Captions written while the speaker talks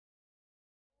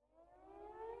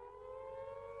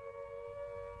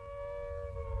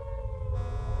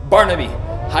Barnaby,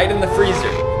 hide in the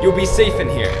freezer. You'll be safe in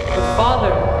here. But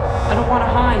Father, I don't want to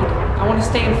hide. I want to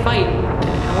stay and fight.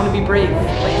 I want to be brave,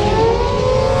 like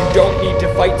you. You don't need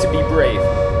to fight to be brave.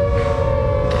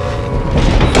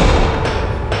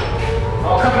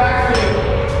 I'll come back for you.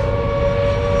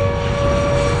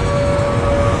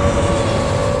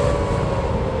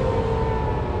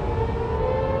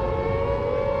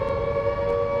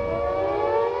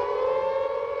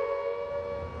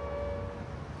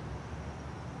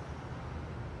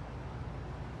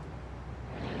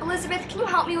 Elizabeth, can you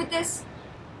help me with this?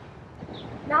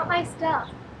 Not my stuff.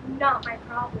 Not my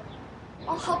problem.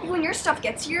 I'll help you when your stuff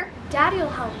gets here. Daddy will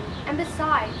help me. And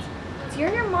besides, it's you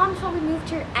and your mom thought we moved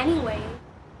here anyway.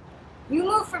 You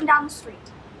moved from down the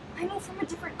street. I moved from a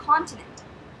different continent.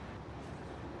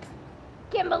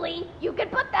 Kimberly, you can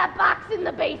put that box in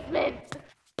the basement.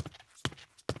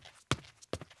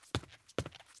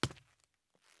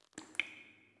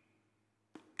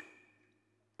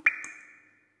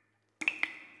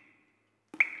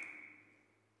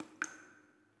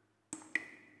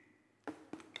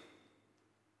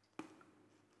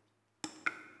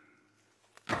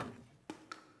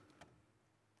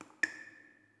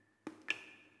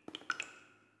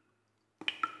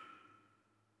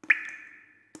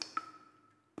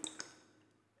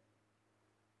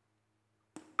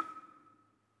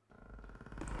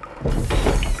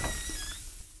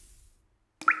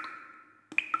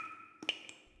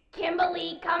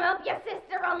 Kimberly, come help your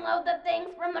sister unload the things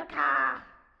from the car.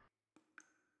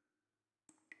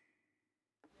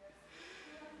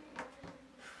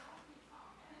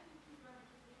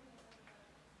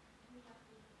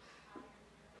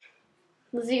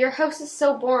 Lizzie, your house is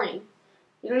so boring.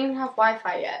 You don't even have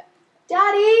Wi-Fi yet.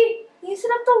 Daddy, you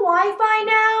set up the Wi-Fi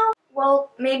now?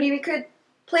 Well, maybe we could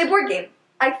play a board game.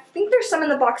 I think there's some in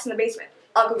the box in the basement.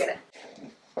 I'll go get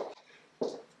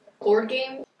it. Board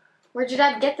game? Where'd your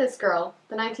dad get this girl?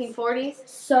 The 1940s?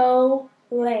 So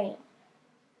lame.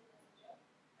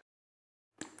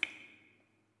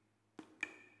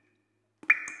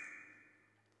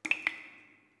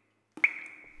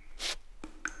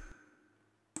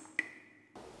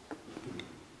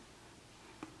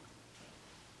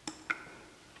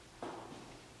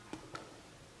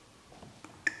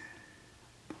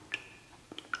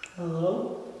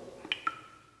 Hello?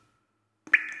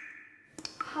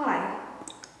 Hi.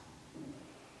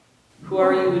 Who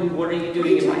are you and what are you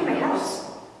doing in my house?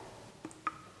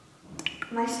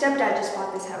 My stepdad just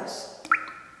bought this house.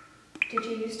 Did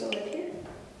you used to live here?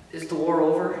 Is the war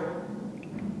over?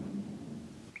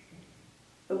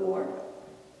 The war?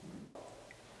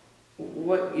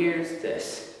 What year is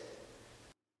this?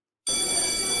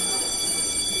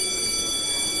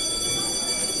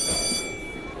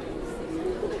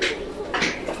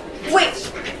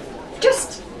 Wait!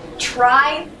 Just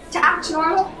try to act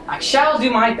normal. I shall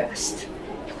do my best.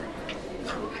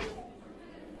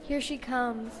 Here she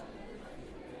comes.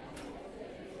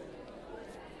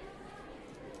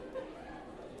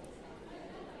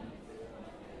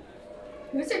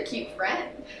 Who's your cute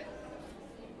friend?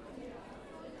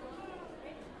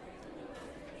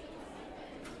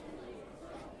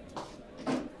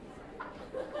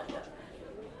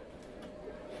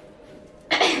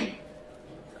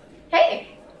 Hey!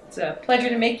 It's a pleasure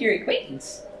to make your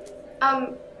acquaintance.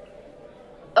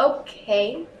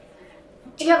 Okay.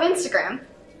 Do you have Instagram?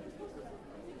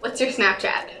 What's your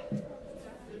Snapchat?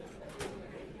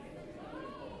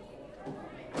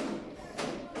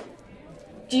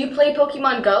 Do you play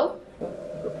Pokemon Go?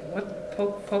 What?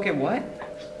 Poke what?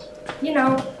 You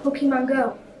know, Pokemon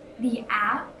Go. The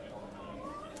app.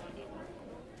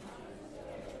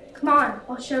 Come on,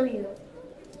 I'll show you.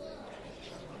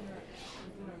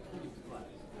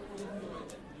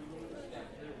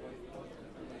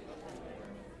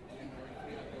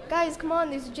 Guys, come on,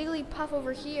 there's a Jigglypuff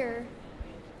over here.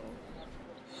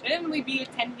 Shouldn't we be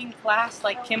attending class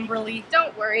like Kimberly?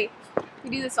 Don't worry. We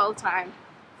do this all the time.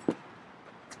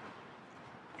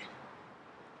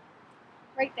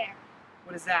 Right there.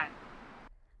 What is that?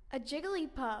 A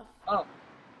Jigglypuff. Oh.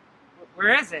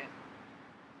 Where is it?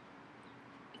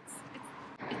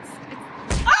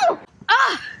 Oh!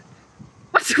 Ah!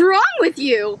 What's wrong with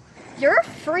you? You're a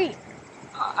freak.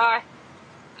 I...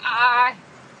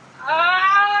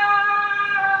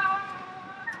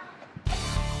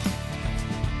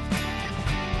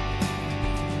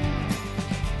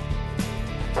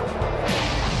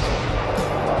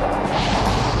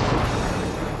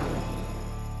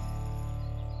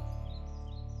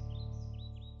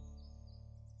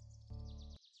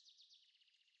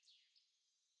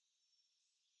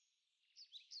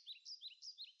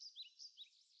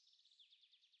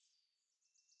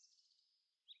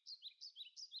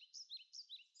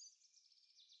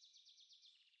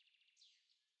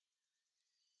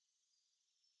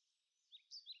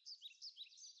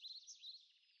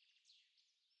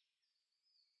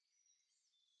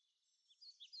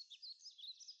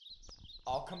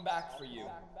 I'll come back for you.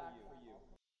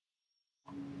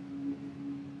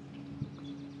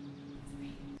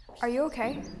 Are you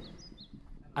okay?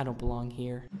 I don't belong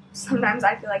here. Sometimes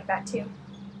I feel like that too.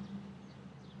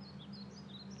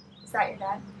 Is that your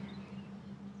dad?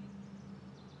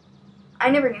 I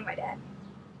never knew my dad.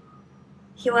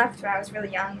 He left when I was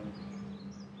really young.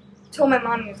 He told my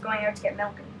mom he was going out to get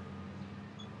milk and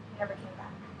he never came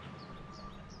back.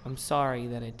 I'm sorry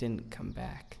that it didn't come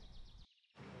back.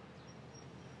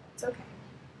 It's okay.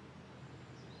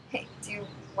 Hey, do you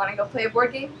want to go play a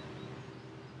board game?